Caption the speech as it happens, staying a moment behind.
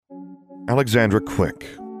Alexandra Quick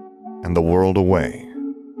and the World Away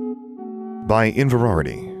by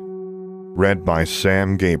Inverarity. Read by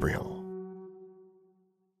Sam Gabriel.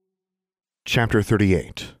 Chapter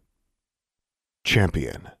 38.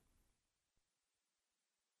 Champion.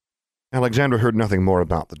 Alexandra heard nothing more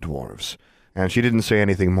about the dwarves, and she didn't say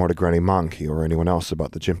anything more to Granny Monkey or anyone else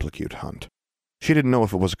about the Jimplicute hunt. She didn't know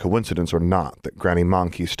if it was a coincidence or not that Granny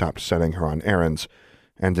Monkey stopped sending her on errands,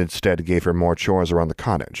 and instead gave her more chores around the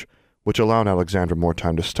cottage, which allowed Alexandra more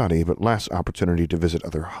time to study but less opportunity to visit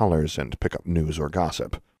other hollers and pick up news or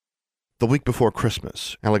gossip. The week before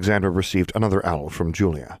Christmas, Alexandra received another owl from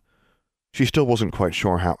Julia. She still wasn't quite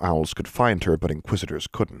sure how owls could find her, but inquisitors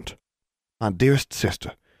couldn't. My dearest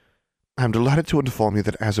sister, I am delighted to inform you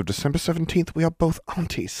that as of December 17th we are both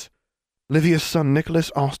aunties. Livia's son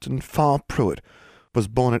Nicholas Austin Farr Pruitt was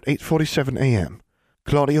born at 8:47 a.m.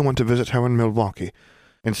 Claudia went to visit her in Milwaukee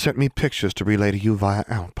and sent me pictures to relay to you via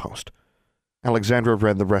Outpost. Alexandra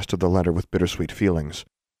read the rest of the letter with bittersweet feelings.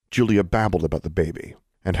 Julia babbled about the baby,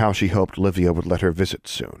 and how she hoped Livia would let her visit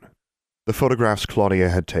soon. The photographs Claudia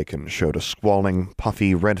had taken showed a squalling,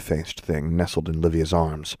 puffy, red-faced thing nestled in Livia's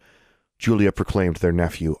arms. Julia proclaimed their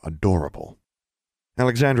nephew adorable.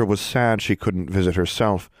 Alexandra was sad she couldn't visit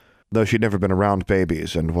herself, though she'd never been around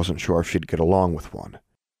babies and wasn't sure if she'd get along with one.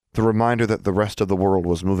 The reminder that the rest of the world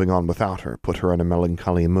was moving on without her put her in a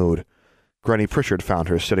melancholy mood. Granny Pritchard found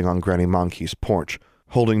her sitting on Granny Monkey's porch,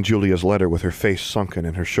 holding Julia's letter with her face sunken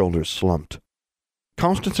and her shoulders slumped.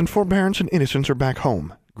 Constance and Forbearance and Innocence are back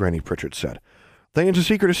home, Granny Pritchard said. They ain't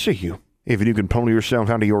as eager to see you, even you can pull yourself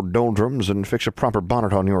out of your doldrums and fix a proper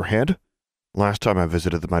bonnet on your head. Last time I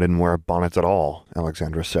visited them I didn't wear a bonnet at all,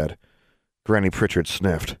 Alexandra said. Granny Pritchard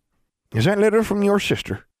sniffed. Is that letter from your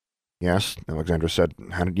sister? Yes, Alexandra said.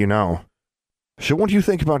 How did you know? So what do you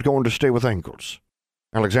think about going to stay with Angles?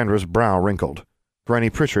 Alexandra's brow wrinkled. Granny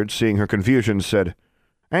Pritchard, seeing her confusion, said,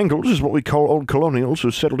 Angles is what we call old colonials who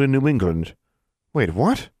settled in New England. Wait,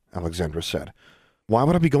 what? Alexandra said. Why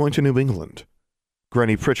would I be going to New England?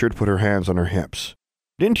 Granny Pritchard put her hands on her hips.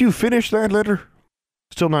 Didn't you finish that letter?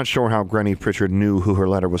 Still not sure how Granny Pritchard knew who her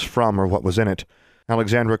letter was from or what was in it,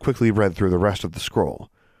 Alexandra quickly read through the rest of the scroll.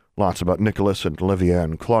 Lots about Nicholas and Livia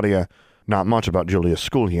and Claudia, not much about Julia's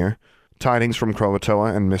school year, tidings from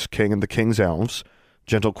Croatoa and Miss King and the King's Elves,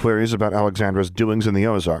 gentle queries about Alexandra's doings in the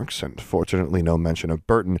Ozarks, and fortunately no mention of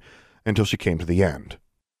Burton until she came to the end.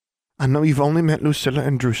 I know you've only met Lucilla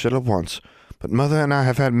and Drusilla once, but Mother and I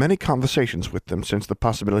have had many conversations with them since the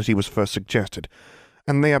possibility was first suggested,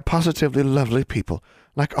 and they are positively lovely people,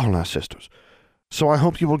 like all our sisters. So I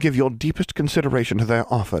hope you will give your deepest consideration to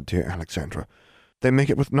their offer, dear Alexandra. They make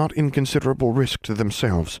it with not inconsiderable risk to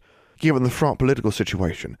themselves, given the fraught political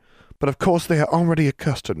situation, but of course they are already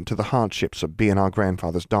accustomed to the hardships of being our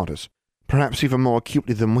grandfather's daughters, perhaps even more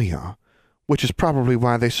acutely than we are, which is probably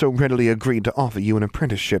why they so readily agreed to offer you an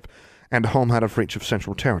apprenticeship and a home out of reach of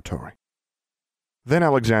Central Territory. Then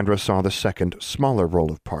Alexandra saw the second, smaller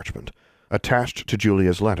roll of parchment, attached to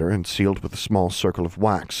Julia's letter and sealed with a small circle of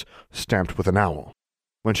wax, stamped with an owl.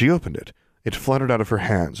 When she opened it, it fluttered out of her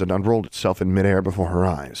hands and unrolled itself in midair before her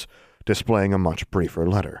eyes, displaying a much briefer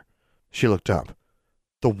letter. She looked up.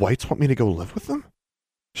 The Whites want me to go live with them?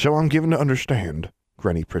 So I'm given to understand,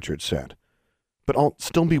 Granny Pritchard said. But I'll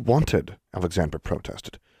still be wanted, Alexandra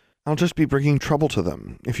protested. I'll just be bringing trouble to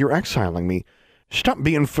them. If you're exiling me... Stop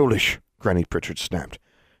being foolish, Granny Pritchard snapped.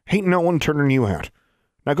 Ain't no one turning you out.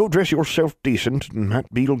 Now go dress yourself decent, and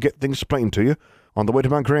Matt Bede'll get things explained to you on the way to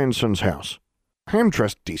my grandson's house. I am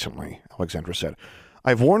dressed decently, Alexandra said.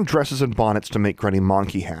 I've worn dresses and bonnets to make Granny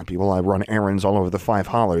Monkey happy while I run errands all over the Five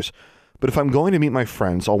Hollers, but if I'm going to meet my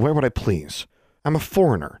friends, I'll wear what I please. I'm a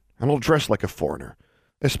foreigner, and I'll dress like a foreigner,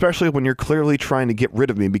 especially when you're clearly trying to get rid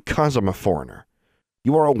of me because I'm a foreigner.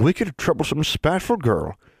 You are a wicked, troublesome, spiteful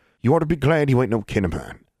girl. You ought to be glad you ain't no kin of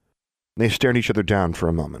mine. They stared each other down for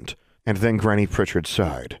a moment, and then Granny Pritchard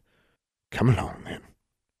sighed. Come along, then.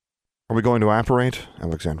 Are we going to apparate?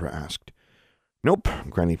 Alexandra asked. Nope,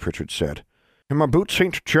 Granny Pritchard said. And my boots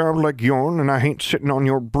ain't charred like yourn, and I ain't sitting on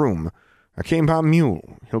your broom. I came by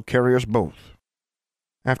mule. He'll carry us both.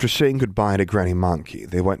 After saying goodbye to Granny Monkey,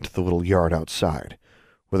 they went to the little yard outside,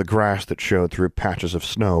 where the grass that showed through patches of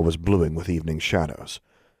snow was bluing with evening shadows.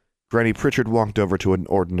 Granny Pritchard walked over to an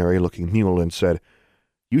ordinary-looking mule and said,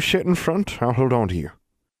 You sit in front, I'll hold on to you.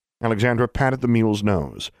 Alexandra patted the mule's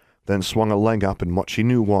nose, then swung a leg up in what she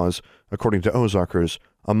knew was, according to Ozarkers,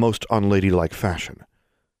 a most unladylike fashion.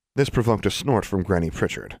 This provoked a snort from Granny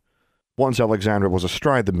Pritchard. Once Alexandra was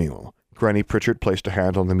astride the mule, Granny Pritchard placed a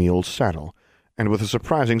hand on the mule's saddle, and with a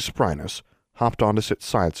surprising spryness, hopped on to sit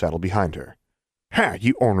side saddle behind her. Ha,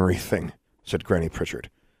 you ornery thing, said Granny Pritchard.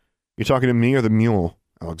 You talking to me or the mule?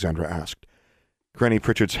 Alexandra asked. Granny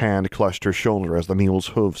Pritchard's hand clutched her shoulder as the mule's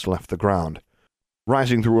hooves left the ground.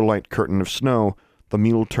 Rising through a light curtain of snow, the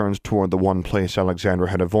mule turned toward the one place Alexandra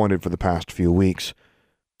had avoided for the past few weeks.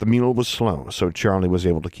 The mule was slow, so Charlie was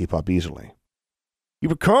able to keep up easily. "You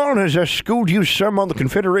recall as I schooled you some on the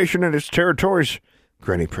Confederation and its territories?"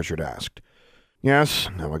 Granny Pritchard asked. "Yes,"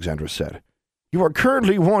 Alexandra said. "You are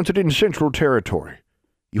currently wanted in Central Territory.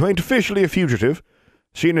 You ain't officially a fugitive,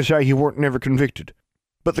 seeing as how you weren't never convicted.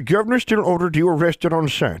 But the governor still ordered you arrested on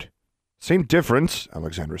sight." "Same difference,"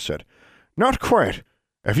 Alexandra said. "Not quite.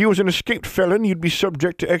 If you was an escaped felon, you'd be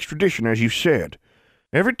subject to extradition, as you said.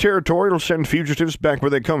 Every territory will send fugitives back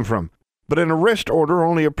where they come from, but an arrest order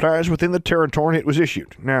only applies within the territory it was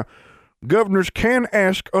issued. Now, governors can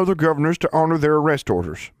ask other governors to honor their arrest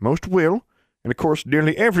orders. Most will, and of course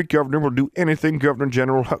nearly every governor will do anything Governor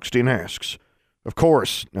General Huckstein asks." "Of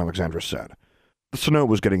course," Alexandra said. The snow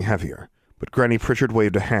was getting heavier, but Granny Pritchard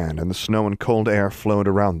waved a hand, and the snow and cold air flowed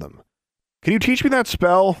around them. "Can you teach me that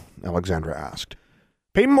spell?" Alexandra asked.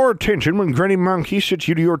 "Pay more attention when Granny Monkey sets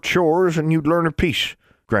you to your chores, and you'd learn a piece,"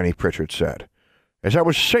 Granny Pritchard said. "As I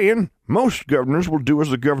was saying, most governors will do as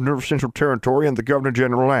the governor of Central Territory and the Governor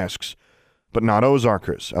General asks." "But not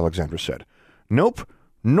Ozarkers," Alexandra said. "Nope,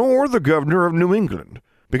 nor the governor of New England,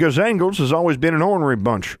 because Angles has always been an ornery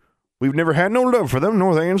bunch. We've never had no love for them,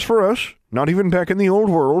 nor they's for us, not even back in the old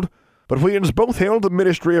world, but we'ns both held the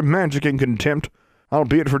ministry of magic in contempt,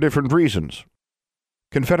 albeit for different reasons."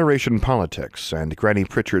 Confederation politics, and Granny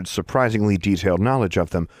Pritchard's surprisingly detailed knowledge of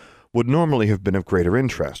them, would normally have been of greater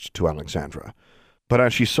interest to Alexandra. But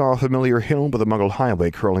as she saw a familiar hill with a Muggle highway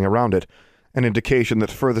curling around it, an indication that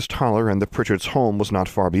furthest Holler and the Pritchards' home was not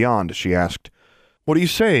far beyond, she asked, "What are you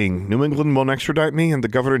saying? New England won't extradite me, and the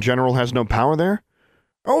Governor General has no power there?"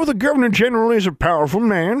 "Oh, the Governor General is a powerful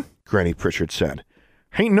man," Granny Pritchard said.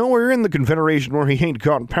 "Ain't nowhere in the Confederation where he ain't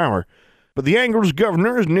got power. But the Angles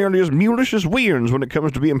governor is nearly as mulish as we'ns when it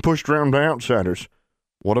comes to being pushed around by outsiders."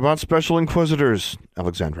 "What about special inquisitors?"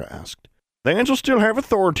 Alexandra asked. "Thans will still have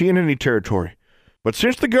authority in any territory. But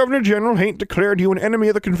since the Governor General hain't declared you an enemy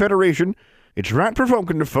of the Confederation, it's right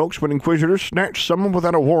provoking to folks when inquisitors snatch someone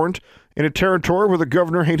without a warrant in a territory where the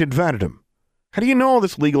governor hain't invited 'em." "How do you know all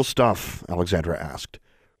this legal stuff?" Alexandra asked.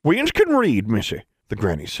 "We'ns can read, missy," the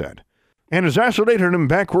granny said. "And as isolated and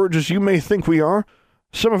backwards as you may think we are,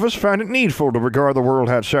 some of us find it needful to regard the world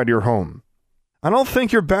outside your home." "I don't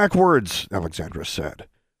think you're backwards," Alexandra said.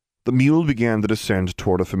 The mule began to descend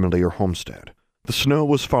toward a familiar homestead. The snow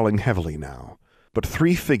was falling heavily now, but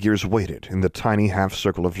 3 figures waited in the tiny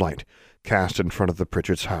half-circle of light cast in front of the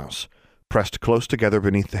Pritchards' house, pressed close together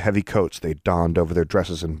beneath the heavy coats they donned over their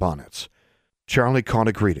dresses and bonnets. Charlie caught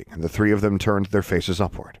a greeting, and the 3 of them turned their faces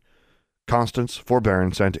upward. Constance,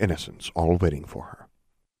 Forbearance, and Innocence all waiting for her.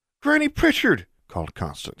 "Granny Pritchard!" called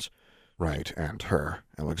Constance. Right, and her,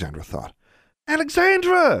 Alexandra thought.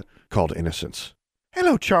 "Alexandra!" called Innocence.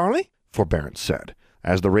 "Hello, Charlie," Forbearance said,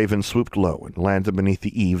 as the raven swooped low and landed beneath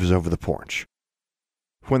the eaves over the porch.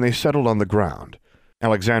 When they settled on the ground,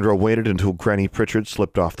 Alexandra waited until Granny Pritchard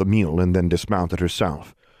slipped off the mule and then dismounted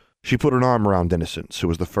herself. She put an arm around Innocence, who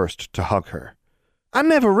was the first to hug her. "I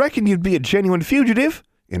never reckoned you'd be a genuine fugitive,"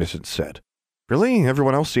 Innocence said. "Really?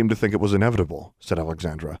 Everyone else seemed to think it was inevitable," said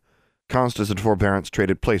Alexandra. Constance and Forbearance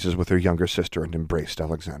traded places with her younger sister and embraced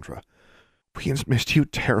Alexandra. "We'ns missed you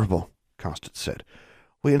terrible," Constance said.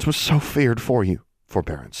 "We'ns was so feared for you,"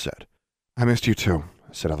 Forbearance said. "I missed you too,"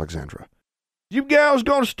 said Alexandra. "You gals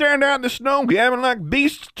gonna stand out in the snow gabbing like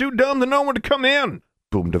beasts too dumb to know when to come in?"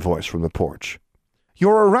 boomed a voice from the porch.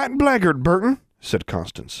 "You're a right blackguard, Burton," said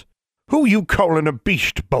Constance. "Who you callin' a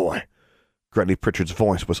beast, boy?" Granny Pritchard's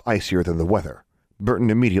voice was icier than the weather. Burton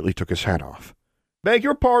immediately took his hat off. "Beg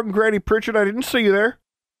your pardon, Granny Pritchard, I didn't see you there."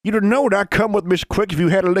 "You'd have knowed I'd come with Miss Quick if you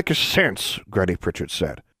had a lick of sense," Granny Pritchard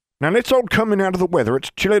said. "Now let's all come in out of the weather.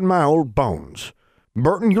 It's chillin' my old bones.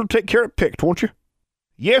 Burton, you'll take care of Pict, won't you?"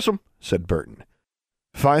 "Yes'm," said Burton.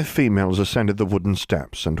 5 females ascended the wooden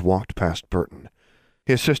steps and walked past Burton.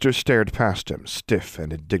 His sister stared past him, stiff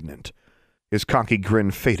and indignant. His cocky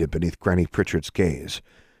grin faded beneath Granny Pritchard's gaze,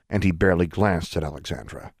 and he barely glanced at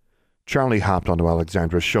Alexandra. Charlie hopped onto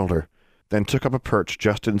Alexandra's shoulder, then took up a perch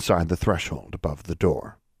just inside the threshold above the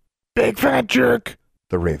door. "Big fat jerk,"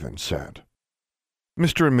 the raven said.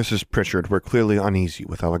 Mr. and Mrs. Pritchard were clearly uneasy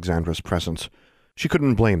with Alexandra's presence. She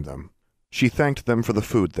couldn't blame them. She thanked them for the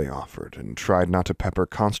food they offered, and tried not to pepper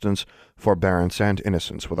Constance, Forbearance, and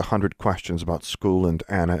Innocence with 100 questions about school and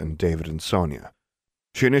Anna and David and Sonia.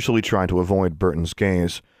 She initially tried to avoid Burton's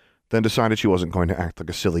gaze, then decided she wasn't going to act like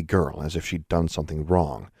a silly girl, as if she'd done something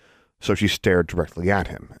wrong, so she stared directly at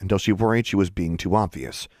him, until she worried she was being too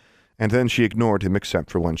obvious, and then she ignored him except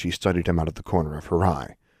for when she studied him out of the corner of her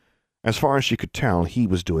eye. As far as she could tell, he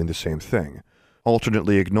was doing the same thing,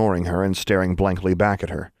 alternately ignoring her and staring blankly back at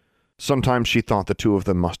her. Sometimes she thought the two of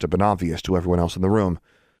them must have been obvious to everyone else in the room.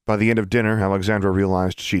 By the end of dinner, Alexandra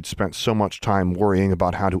realized she'd spent so much time worrying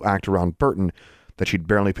about how to act around Burton that she'd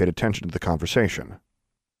barely paid attention to the conversation.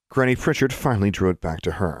 Granny Pritchard finally drew it back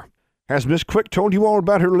to her. "Has Miss Quick told you all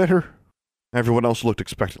about her letter?" Everyone else looked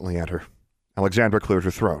expectantly at her. Alexandra cleared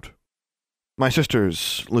her throat. "My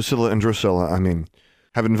sisters, Lucilla and Drusilla,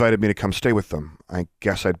 have invited me to come stay with them. I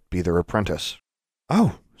guess I'd be their apprentice."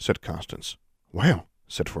 "Oh," said Constance. "Well,"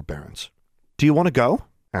 said Forbearance. "Do you want to go?"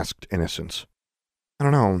 asked Innocence. "I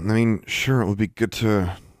don't know. Sure, it would be good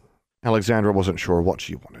to—" Alexandra wasn't sure what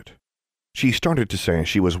she wanted. She started to say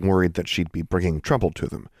she was worried that she'd be bringing trouble to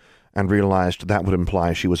them, and realized that would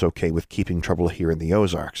imply she was okay with keeping trouble here in the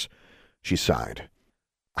Ozarks. She sighed.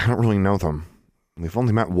 "I don't really know them. We've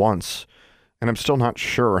only met once, and I'm still not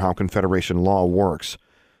sure how Confederation law works.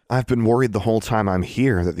 I've been worried the whole time I'm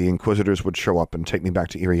here that the Inquisitors would show up and take me back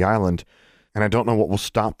to Erie Island, and I don't know what will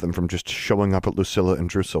stop them from just showing up at Lucilla and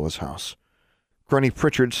Drusilla's house." Granny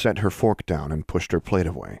Pritchard set her fork down and pushed her plate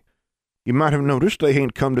away. "You might have noticed they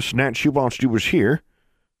ain't come to snatch you whilst you was here."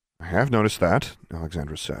 "I have noticed that,"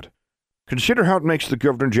 Alexandra said. "Consider how it makes the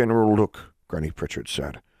Governor-General look," Granny Pritchard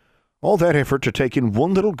said. "All that effort to take in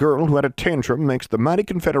one little girl who had a tantrum makes the mighty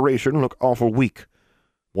Confederation look awful weak."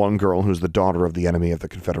 "One girl who's the daughter of the enemy of the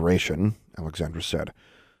Confederation," Alexandra said.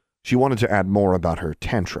 She wanted to add more about her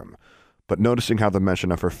tantrum, but noticing how the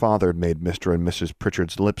mention of her father made Mr. and Mrs.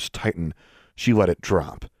 Pritchard's lips tighten, she let it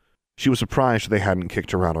drop. She was surprised they hadn't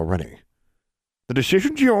kicked her out already. "The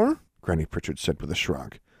decision's yourn," Granny Pritchard said with a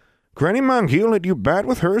shrug. "Granny Monkey'll let you bat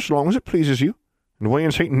with her as long as it pleases you, and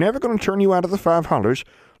Wayans ain't never going to turn you out of the 5 Hollers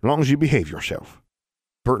as long as you behave yourself."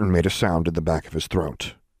 Burton made a sound in the back of his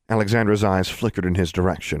throat. Alexandra's eyes flickered in his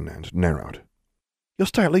direction and narrowed. "You'll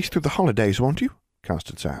stay at least through the holidays, won't you?"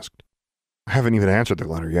 Constance asked. "I haven't even answered their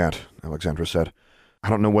letter yet," Alexandra said. "I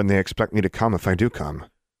don't know when they expect me to come if I do come."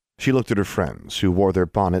 She looked at her friends, who wore their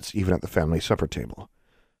bonnets even at the family supper table.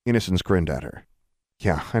 Innocence grinned at her.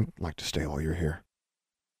 "Yeah, I'd like to stay while you're here."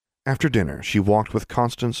 After dinner, she walked with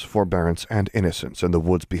Constance, Forbearance, and Innocence in the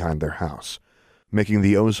woods behind their house, making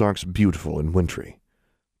the Ozarks beautiful and wintry.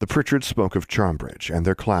 The Pritchards spoke of Charmbridge and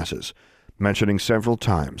their classes, mentioning several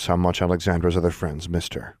times how much Alexandra's other friends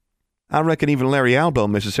missed her. "I reckon even Larry Albo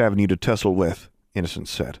misses having you to tussle with," Innocence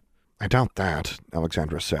said. "I doubt that,"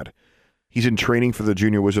 Alexandra said. "He's in training for the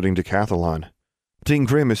Junior Wizarding Decathlon. Dean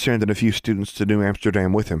Grimm is sending a few students to New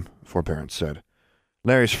Amsterdam with him," Forbearance said.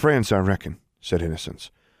 "Larry's friends, I reckon," said Innocence.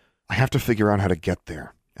 "I have to figure out how to get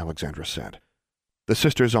there," Alexandra said. The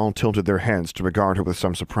sisters all tilted their heads to regard her with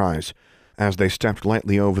some surprise, as they stepped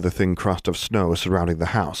lightly over the thin crust of snow surrounding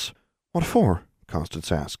the house. "What for?"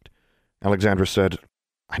 Constance asked. Alexandra said,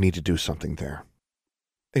 "I need to do something there."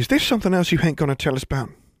 "Is there something else you ain't going to tell us about?"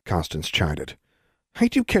 Constance chided.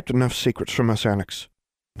 "Ain't you kept enough secrets from us, Alex?"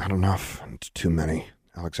 "Not enough. It's too many,"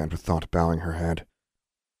 Alexandra thought, bowing her head.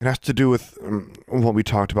 "It has to do with what we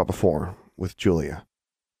talked about before, with Julia."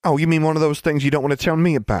 "Oh, you mean one of those things you don't want to tell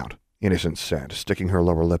me about?" Innocence said, sticking her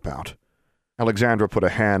lower lip out. Alexandra put a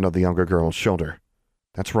hand on the younger girl's shoulder.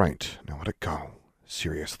 "That's right. Now let it go.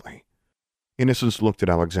 Seriously." Innocence looked at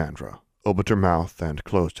Alexandra, opened her mouth, and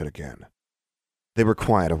closed it again. They were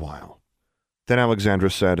quiet a while. Then Alexandra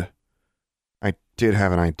said, "I did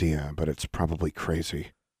have an idea, but it's probably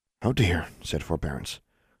crazy." "Oh dear," said Forbearance.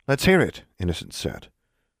 "Let's hear it," Innocence said.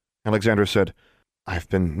 Alexandra said, "I've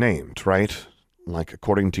been named, right? Like,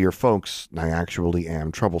 according to your folks, I actually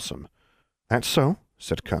am troublesome." "That's so,"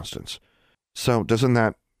 said Constance. "So doesn't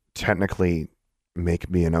that technically make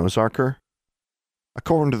me an Ozarker?"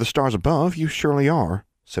 "According to the stars above, you surely are,"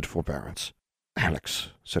 said Forbearance. "Alex,"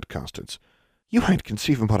 said Constance, "you ain't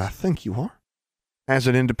conceiving what I think you are." "As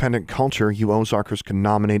an independent culture, you Ozarkers can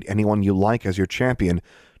nominate anyone you like as your champion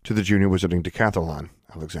to the Junior Wizarding Decathlon,"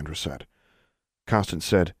 Alexandra said. Constance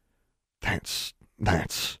said, That's...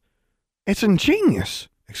 "It's ingenious!"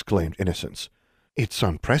 exclaimed Innocence. "It's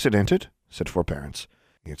unprecedented," said Forbearance.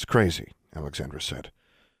 "It's crazy," Alexandra said.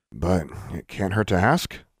 "But it can't hurt to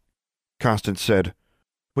ask." Constance said,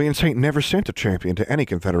 "Wayans ain't never sent a champion to any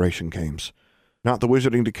Confederation games. Not the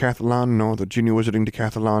Wizarding Decathlon, nor the Junior Wizarding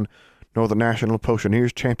Decathlon, nor the National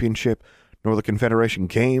Potioneers Championship, nor the Confederation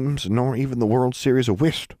Games, nor even the World Series of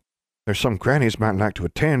Whist. There's some grannies might like to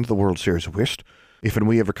attend the World Series of Whist, if and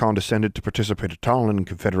we ever condescended to participate at all in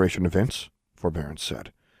Confederation events," Forbearance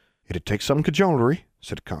said. "It'd take some cajolery,"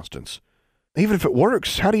 said Constance. "Even if it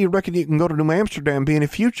works, how do you reckon you can go to New Amsterdam being a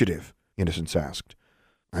fugitive?" Innocence asked.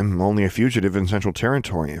 I'm only a fugitive in Central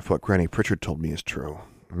Territory if what Granny Pritchard told me is true.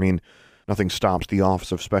 I mean, nothing stops the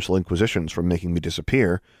Office of Special Inquisitions from making me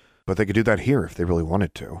disappear, but they could do that here if they really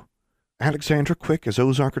wanted to. Alexandra Quick as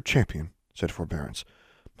Ozarker champion, said Forbearance.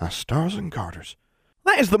 My stars and garters.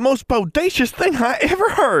 That is the most bodacious thing I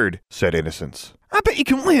ever heard, said Innocence. I bet you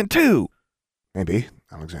can win, too. Maybe,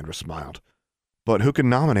 Alexandra smiled. But who can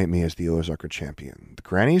nominate me as the Ozarker champion? The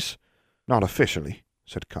grannies? Not officially,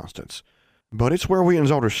 said Constance. But it's where we and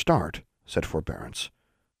Zaldar start, said Forbearance.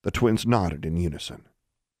 The twins nodded in unison.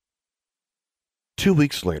 2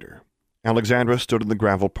 weeks later, Alexandra stood in the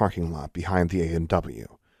gravel parking lot behind the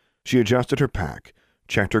A&W. She adjusted her pack,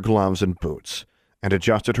 checked her gloves and boots, and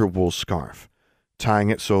adjusted her wool scarf, tying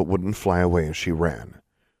it so it wouldn't fly away as she ran.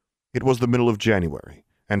 It was the middle of January,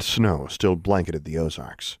 and snow still blanketed the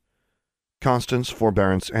Ozarks. Constance,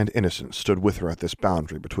 Forbearance, and Innocence stood with her at this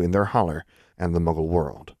boundary between their holler and the Muggle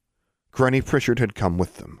world. Granny Pritchard had come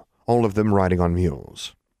with them, all of them riding on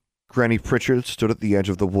mules. Granny Pritchard stood at the edge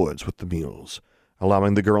of the woods with the mules,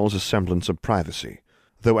 allowing the girls a semblance of privacy,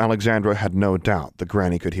 though Alexandra had no doubt the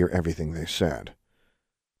granny could hear everything they said.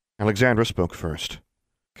 Alexandra spoke first.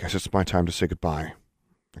 Guess it's my time to say goodbye.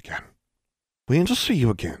 Again. We ain't to see you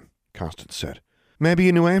again, Constance said. Maybe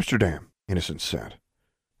in New Amsterdam, Innocence said.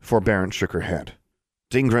 Forbearance shook her head.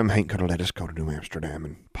 Dingram ain't gonna let us go to New Amsterdam,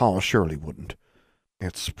 and Paul surely wouldn't.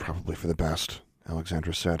 It's probably for the best,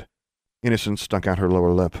 Alexandra said. Innocence stuck out her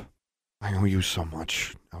lower lip. I owe you so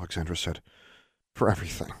much, Alexandra said. For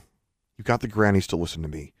everything. You got the grannies to listen to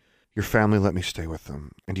me. Your family let me stay with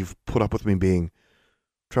them, and you've put up with me being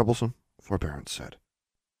troublesome, Forbearance said.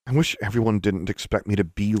 I wish everyone didn't expect me to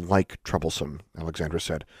be like troublesome, Alexandra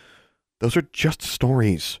said. Those are just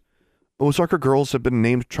stories. Ozarker girls have been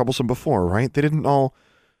named troublesome before, right? They didn't all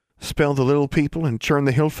spell the little people and churn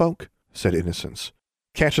the hill folk, said Innocence.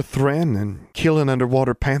 Catch a thran and kill an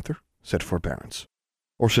underwater panther, said Forbearance.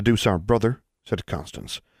 Or seduce our brother, said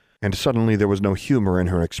Constance, and suddenly there was no humor in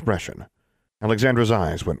her expression. Alexandra's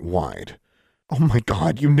eyes went wide. Oh my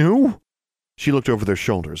God, you knew? She looked over their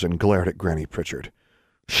shoulders and glared at Granny Pritchard.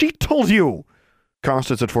 She told you!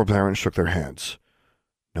 Constance and Forbearance shook their heads.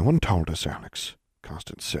 No one told us, Alex,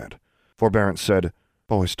 Constance said. Forbearance said,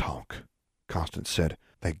 Boys talk. Constance said,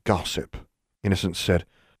 They gossip. Innocence said,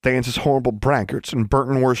 They ain't as horrible braggarts, and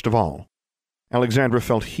Burton worst of all. Alexandra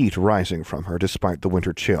felt heat rising from her despite the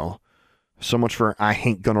winter chill. So much for I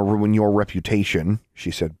ain't gonna ruin your reputation,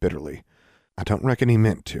 she said bitterly. I don't reckon he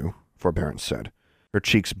meant to, Forbearance said. Her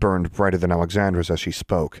cheeks burned brighter than Alexandra's as she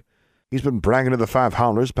spoke. He's been bragging to the Five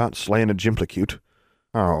Howlers about slaying a Jimplicute.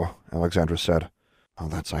 Oh, Alexandra said. Oh,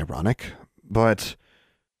 that's ironic. But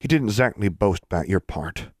he didn't exactly boast about your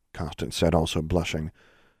part, Constance said, also blushing.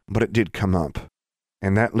 But it did come up.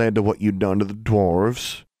 And that led to what you'd done to the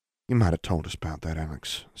dwarves. You might have told us about that,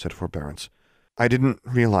 Alex, said Forbearance. I didn't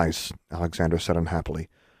realize, Alexandra said unhappily.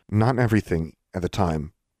 Not everything at the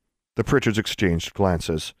time. The Pritchards exchanged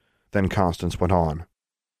glances. Then Constance went on.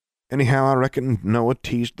 Anyhow, I reckon Noah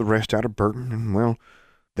teased the rest out of Burton, and, well,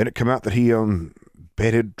 then it come out that he,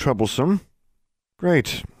 bedded troublesome.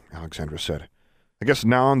 Great, Alexandra said. I guess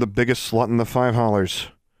now I'm the biggest slut in the Five Hollers.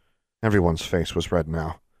 Everyone's face was red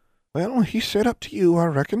now. Well, he said up to you, I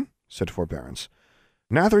reckon, said Forbearance.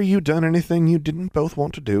 Neither of you done anything you didn't both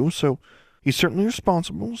want to do, so he's certainly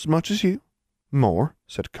responsible as much as you. More,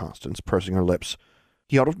 said Constance, pursing her lips.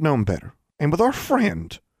 He ought to have known better. And with our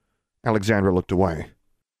friend. Alexandra looked away.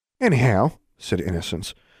 Anyhow, said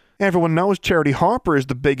Innocence, everyone knows Charity Harper is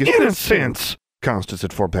the biggest— Innocence! Constance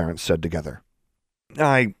and Forbearance said together.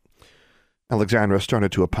 Alexandra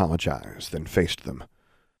started to apologize, then faced them.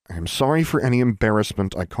 I am sorry for any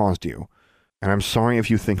embarrassment I caused you, and I'm sorry if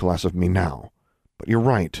you think less of me now. But you're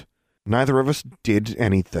right. Neither of us did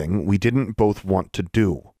anything we didn't both want to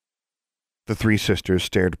do. The three sisters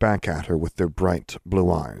stared back at her with their bright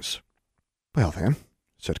blue eyes. Well then,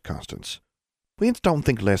 said Constance. Weeds don't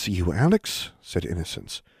think less of you, Alex, said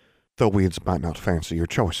Innocence. Though Weeds might not fancy your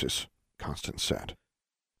choices, Constance said.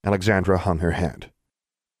 Alexandra hung her head.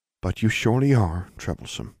 But you surely are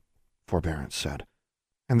troublesome, Forbearance said.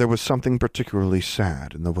 And there was something particularly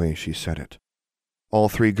sad in the way she said it. All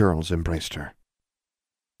three girls embraced her.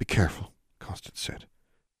 Be careful, Constance said.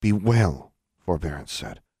 Be well, Forbearance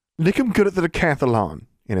said. Lick 'em good at the decathlon,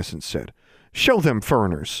 Innocence said. Show them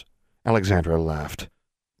foreigners. Alexandra laughed.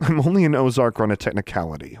 I'm only an Ozarker on a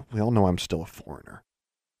technicality. We all know I'm still a foreigner.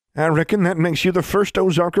 I reckon that makes you the first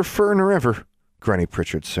Ozarker foreigner ever, Granny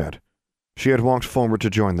Pritchard said. She had walked forward to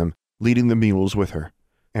join them, leading the mules with her,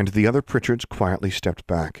 and the other Pritchards quietly stepped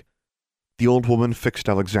back. The old woman fixed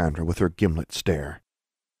Alexandra with her gimlet stare.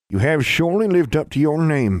 You have surely lived up to your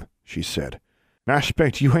name, she said. and I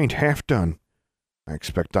expect you ain't half done." "I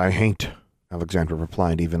expect I hain't," Alexandra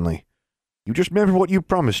replied evenly. "You just remember what you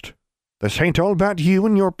promised. This ain't all about you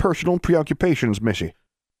and your personal preoccupations, Missy."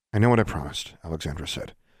 "I know what I promised," Alexandra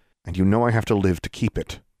said, "and you know I have to live to keep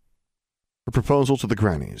it." Her proposal to the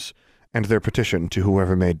grannies, and their petition to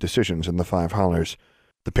whoever made decisions in the 5 Hollers,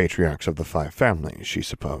 the patriarchs of the 5 families, she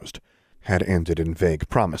supposed, had ended in vague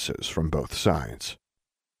promises from both sides.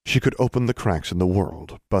 She could open the cracks in the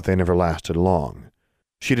world, but they never lasted long.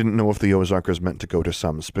 She didn't know if the Ozarkers meant to go to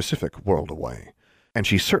some specific world away, and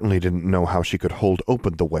she certainly didn't know how she could hold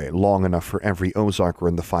open the way long enough for every Ozarker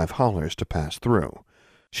in the 5 Hollers to pass through.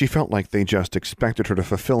 She felt like they just expected her to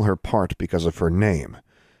fulfill her part because of her name,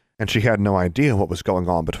 and she had no idea what was going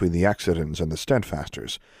on between the Exodans and the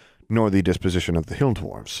Steadfasters, nor the disposition of the Hill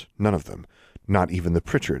Dwarfs. None of them, not even the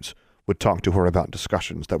Pritchards, would talk to her about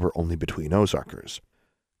discussions that were only between Ozarkers.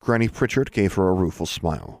 Granny Pritchard gave her a rueful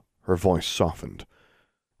smile. Her voice softened.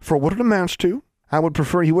 "For what it amounts to, I would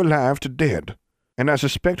prefer you alive to dead, and I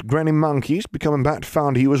suspect Granny Monkey's becoming about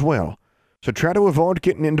fond of you as well, so try to avoid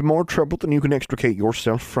getting into more trouble than you can extricate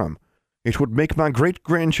yourself from. It would make my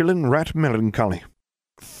great-grandchildren right melancholy."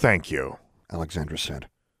 "Thank you," Alexandra said.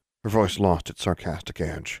 Her voice lost its sarcastic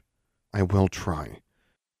edge. "I will try.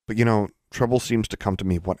 But trouble seems to come to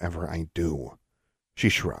me whatever I do." She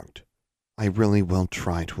shrugged. "I really will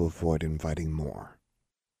try to avoid inviting more."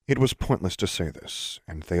 It was pointless to say this,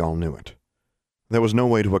 and they all knew it. There was no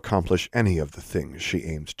way to accomplish any of the things she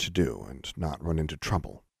aimed to do and not run into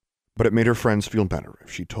trouble. But it made her friends feel better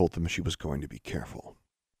if she told them she was going to be careful.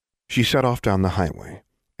 She set off down the highway,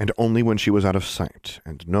 and only when she was out of sight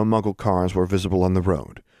and no Muggle cars were visible on the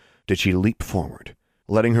road did she leap forward,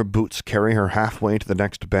 letting her boots carry her halfway to the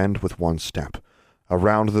next bend with one step,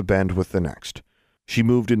 around the bend with the next. She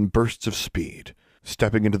moved in bursts of speed,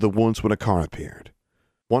 stepping into the woods when a car appeared.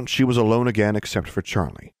 Once she was alone again except for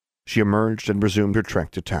Charlie, she emerged and resumed her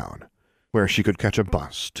trek to town, where she could catch a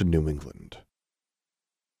bus to New England.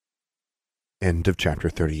 End of Chapter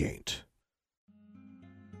 38.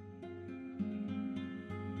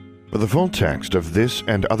 For the full text of this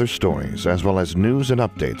and other stories, as well as news and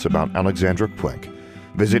updates about Alexandra Quick,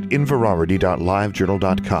 visit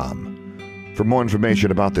inverarity.livejournal.com. For more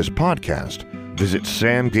information about this podcast, visit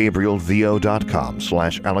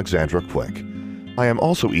samgabrielvo.com/Alexandra Quick. I am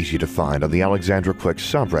also easy to find on the Alexandra Quick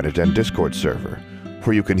subreddit and Discord server,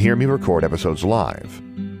 where you can hear me record episodes live.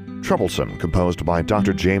 Troublesome, composed by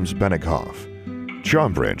Dr. James Benighoff.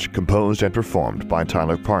 Charmbridge, composed and performed by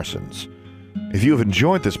Tyler Parsons. If you have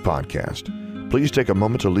enjoyed this podcast, please take a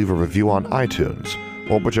moment to leave a review on iTunes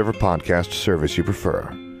or whichever podcast service you prefer.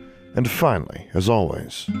 And finally, as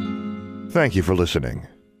always, thank you for listening.